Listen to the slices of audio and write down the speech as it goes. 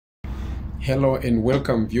Hello and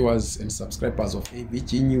welcome viewers and subscribers of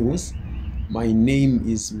AVG News. My name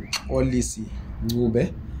is Olisi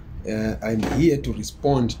Ncube. I'm here to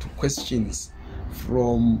respond to questions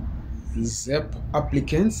from ZEP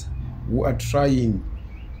applicants who are trying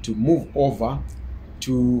to move over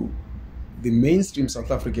to the mainstream South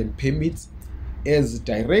African permits as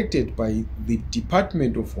directed by the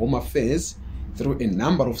Department of Home Affairs through a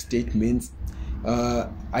number of statements.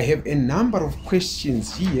 I have a number of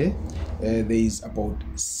questions here. There is about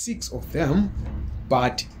 6 of them,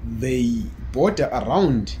 but they border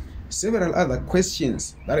around several other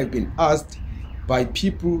questions that have been asked by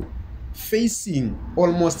people facing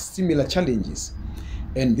almost similar challenges.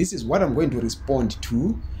 And this is what I'm going to respond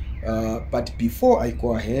to. But before I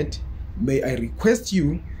go ahead, may I request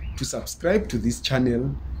you to subscribe to this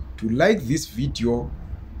channel, to like this video,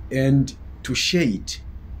 and to share it.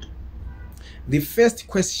 The first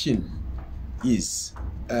question is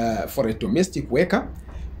for a domestic worker: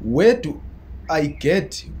 where do I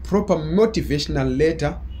get proper motivational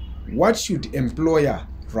letter? What should employer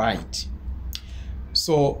write?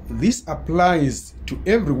 So this applies to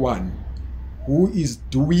everyone who is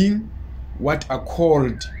doing what are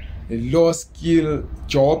called low skill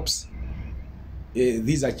jobs.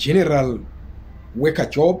 These are general worker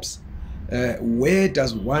jobs. Where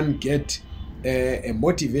does one get a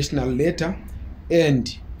motivational letter?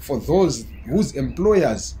 And for those whose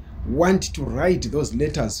employers want to write those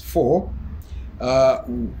letters for,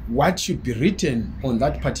 what should be written on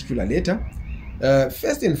that particular letter?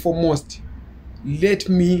 First and foremost, let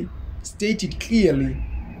me state it clearly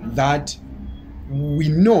that we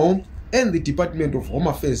know, and the Department of Home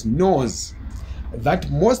Affairs knows,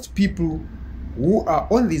 that most people who are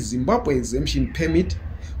on the Zimbabwe exemption permit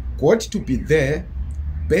got to be there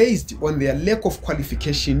based on their lack of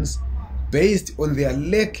qualifications, based on their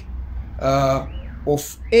lack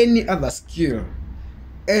of any other skill,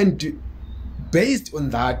 and based on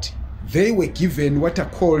that they were given what are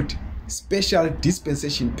called special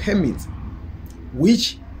dispensation permits,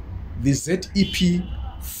 which the ZEP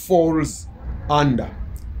falls under.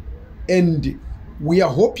 And we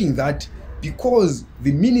are hoping that because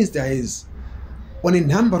the minister has on a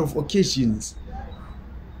number of occasions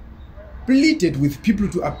pleaded with people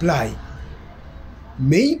to apply,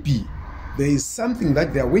 maybe there is something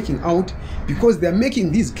that they are working out, because they are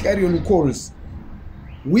making these clarion calls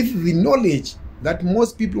with the knowledge that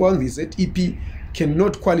most people on the ZEP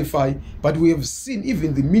cannot qualify. But we have seen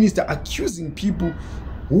even the minister accusing people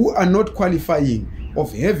who are not qualifying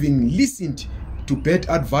of having listened to bad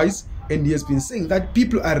advice, and he has been saying that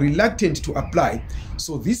people are reluctant to apply.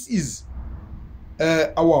 So this is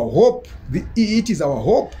our hope. It is our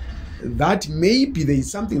hope that maybe there is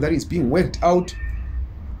something that is being worked out.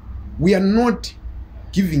 We are not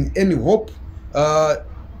giving any hope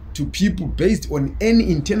to people based on any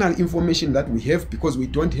internal information that we have, because we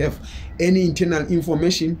don't have any internal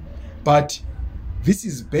information, but this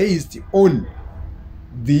is based on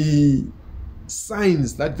the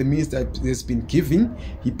signs that the minister has been giving.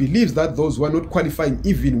 He believes that those who are not qualifying,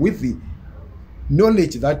 even with the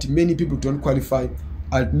knowledge that many people don't qualify,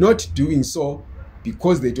 are not doing so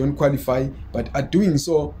because they don't qualify, but are doing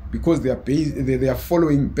so because they are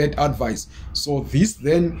following bad advice. So this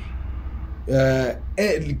then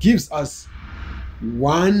gives us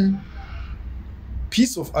one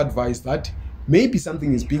piece of advice that maybe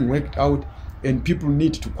something is being worked out and people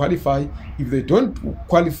need to qualify. If they don't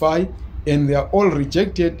qualify and they are all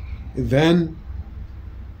rejected, then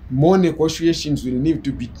more negotiations will need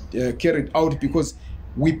to be carried out, because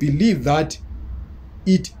we believe that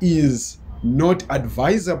it is not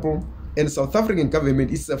advisable, and South African government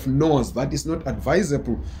itself knows that it's not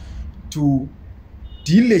advisable to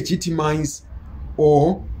delegitimize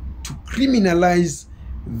or to criminalize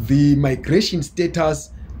the migration status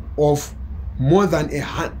of more than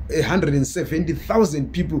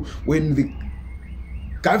 170,000 people, when the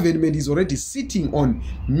government is already sitting on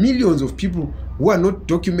millions of people who are not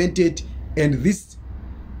documented, and this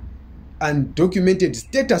undocumented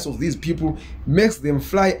status of these people makes them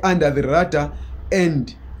fly under the radar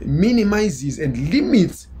and minimizes and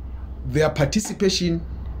limits their participation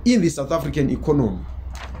in the South African economy.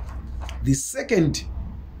 The second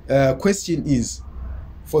question is,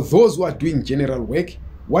 for those who are doing general work,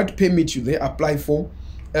 what permit should they apply for?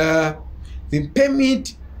 The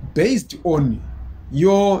permit based on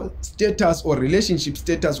your status or relationship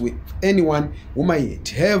status with anyone who might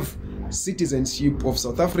have citizenship of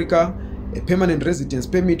South Africa, a permanent residence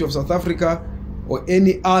permit of South Africa, or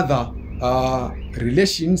any other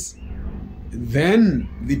relations, then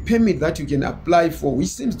the permit that you can apply for, which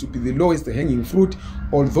seems to be the lowest hanging fruit,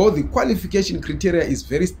 although the qualification criteria is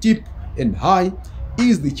very steep, and high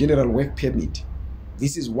is the general work permit.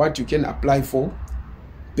 This is what you can apply for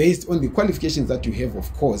based on the qualifications that you have,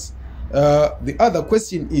 of course. The other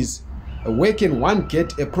question is, where can one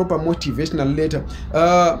get a proper motivational letter?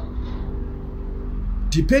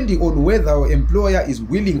 Depending on whether our employer is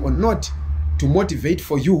willing or not to motivate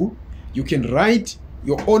for you, you can write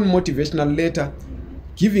your own motivational letter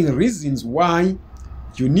giving reasons why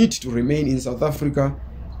you need to remain in South Africa,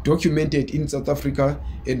 documented in South Africa,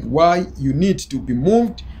 and why you need to be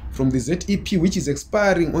moved from the ZEP, which is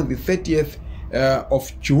expiring on the 30th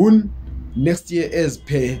of June next year as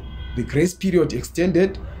per the grace period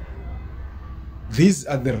extended. These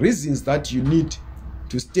are the reasons that you need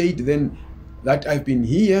to state then that I've been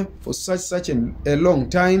here for such a long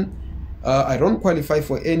time. I don't qualify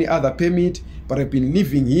for any other permit, but I've been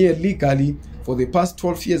living here legally for the past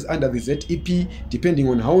 12 years under the ZEP, depending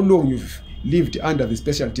on how long you've lived under the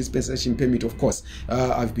special dispensation permit, of course.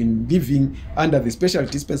 I've been living under the special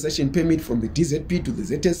dispensation permit from the DZP to the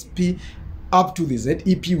ZSP up to the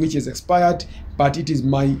ZEP, which is expired, but it is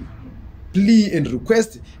my plea and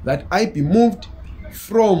request that I be moved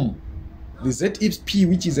from the ZEP,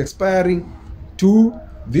 which is expiring, to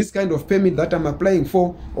this kind of permit that I'm applying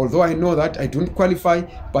for, although I know that I don't qualify,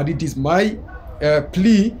 but it is my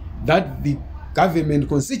plea that the government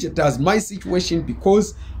considers my situation,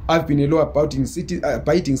 because I've been a law-abiding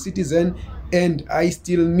citizen and I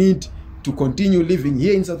still need to continue living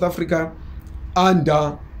here in South Africa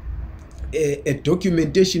under a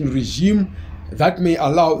documentation regime that may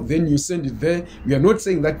allow, then you send it there. We are not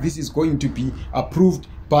saying that this is going to be approved,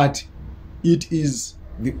 but it is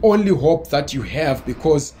the only hope that you have,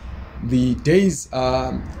 because the days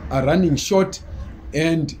are running short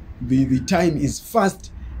and the time is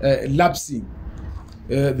fast lapsing.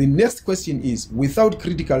 The next question is, without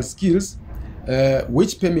critical skills,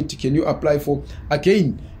 which permit can you apply for?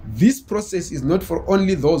 Again, this process is not for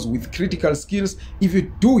only those with critical skills. If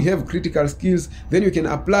you do have critical skills, then you can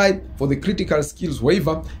apply for the critical skills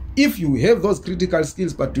waiver. If you have those critical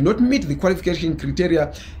skills but do not meet the qualification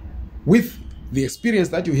criteria with the experience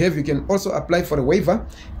that you have, you can also apply for a waiver.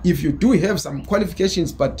 If you do have some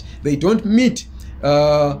qualifications but they don't meet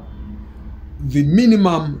the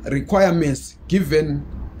minimum requirements given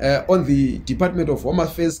on the Department of Home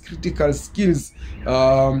Affairs critical skills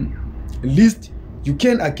list, you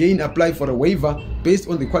can again apply for a waiver based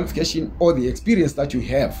on the qualification or the experience that you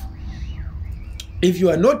have. If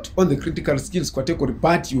you are not on the critical skills category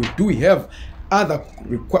but you do have other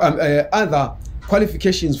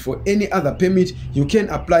qualifications for any other permit, you can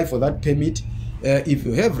apply for that permit. If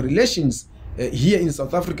you have relations here in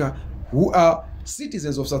South Africa who are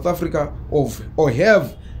citizens of South Africa or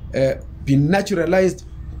have been naturalized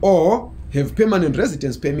or have permanent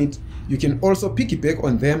residence permit, you can also piggyback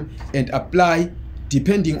on them and apply,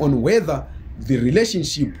 depending on whether the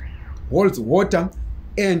relationship holds water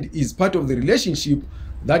and is part of the relationship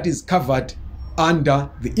that is covered under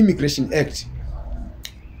the Immigration Act.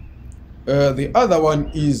 The other one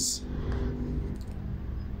is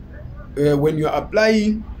when you are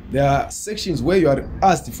applying, there are sections where you are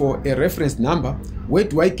asked for a reference number. Where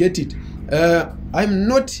do I get it? I'm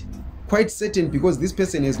not quite certain, because this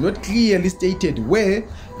person has not clearly stated where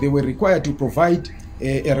they were required to provide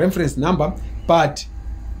a reference number, but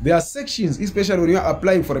there are sections, especially when you are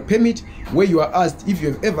applying for a permit, where you are asked if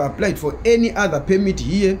you have ever applied for any other permit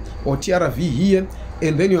here or TRV here,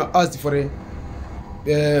 and then you are asked for a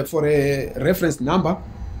reference number.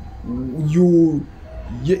 You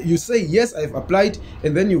say yes, I've applied,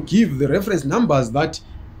 and then you give the reference numbers that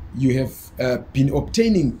you have been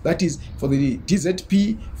obtaining, that is for the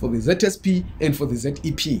DZP, for the ZSP, and for the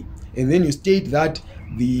ZEP, and then you state that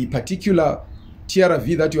the particular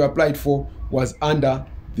TRV that you applied for was under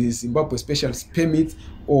the Zimbabwe Special Permit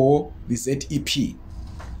or the ZEP.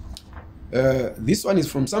 This one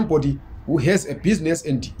is from somebody who has a business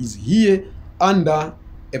and is here under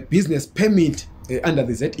a business permit under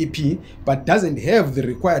the ZEP, but doesn't have the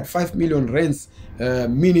required 5 million rands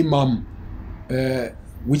minimum,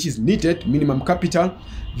 which is needed, minimum capital.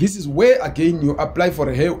 This is where again you apply for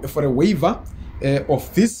a waiver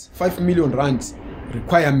of this 5 million rands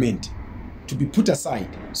requirement to be put aside,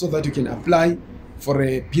 so that you can apply for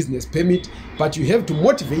a business permit. But you have to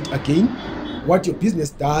motivate again what your business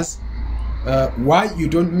does, why you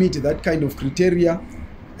don't meet that kind of criteria,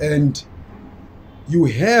 and you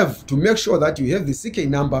have to make sure that you have the CK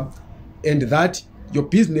number and that your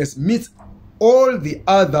business meets all the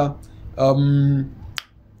other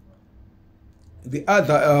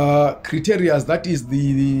criteria, that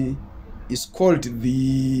is called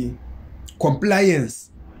the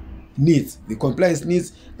compliance needs. The compliance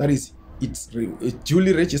needs, that is, it's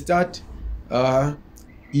duly registered.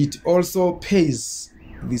 It also pays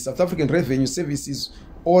the South African Revenue Services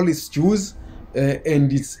all its dues,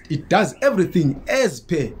 and it does everything as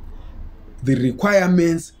per the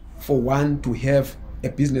requirements for one to have a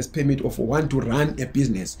business permit or for one to run a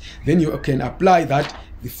business. Then you can apply that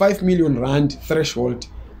the 5 million rand threshold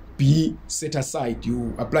be set aside.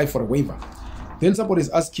 You apply for a waiver. Then somebody is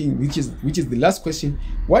asking, which is the last question,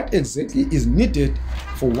 what exactly is needed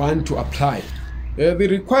for one to apply? The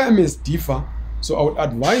requirements differ, so I would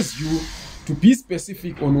advise you to be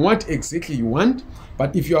specific on what exactly you want.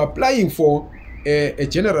 But if you're applying for a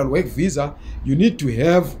general work visa, you need to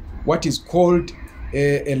have what is called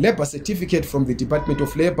a labor certificate from the Department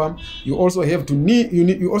of Labor. You also have to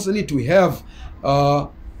you also need to have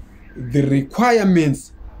the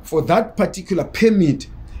requirements for that particular permit.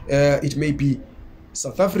 It may be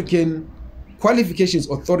South African Qualifications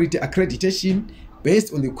Authority accreditation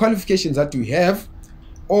based on the qualifications that you have,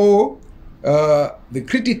 or the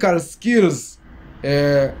critical skills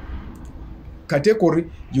category.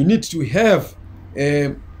 You need to have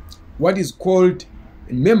what is called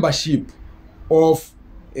membership of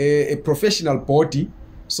a professional body.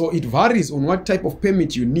 So it varies on what type of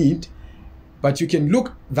permit you need, but you can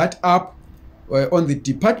look that up on the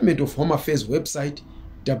Department of Home Affairs website,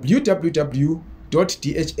 www.dha.gov.za.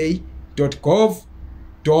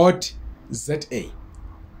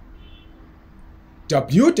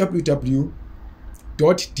 www.dha.gov.za.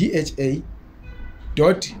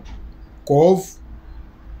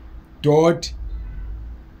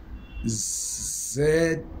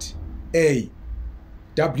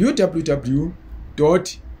 www.dha.gov,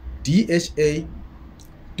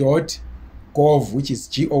 which is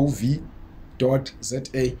gov.za.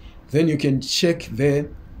 Then you can check there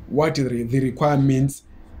what the requirements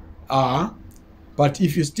are. But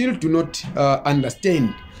if you still do not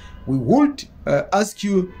understand, we would ask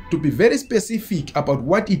you to be very specific about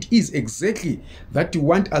what it is exactly that you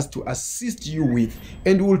want us to assist you with,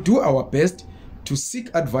 and we'll do our best to seek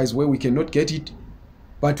advice where we cannot get it.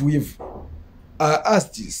 But we've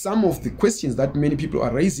asked some of the questions that many people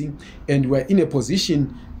are raising, and we're in a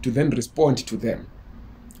position to then respond to them.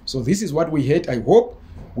 So this is what we had. I hope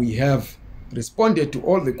we have responded to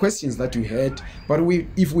all the questions that you had, but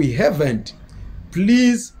if we haven't,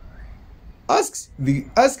 please ask the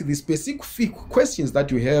specific questions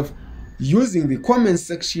that you have using the comment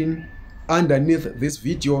section underneath this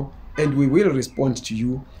video, and we will respond to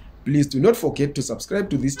you. Please do not forget to subscribe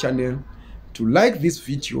to this channel, to like this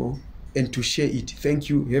video, and to share it. Thank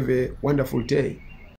you. Have a wonderful day.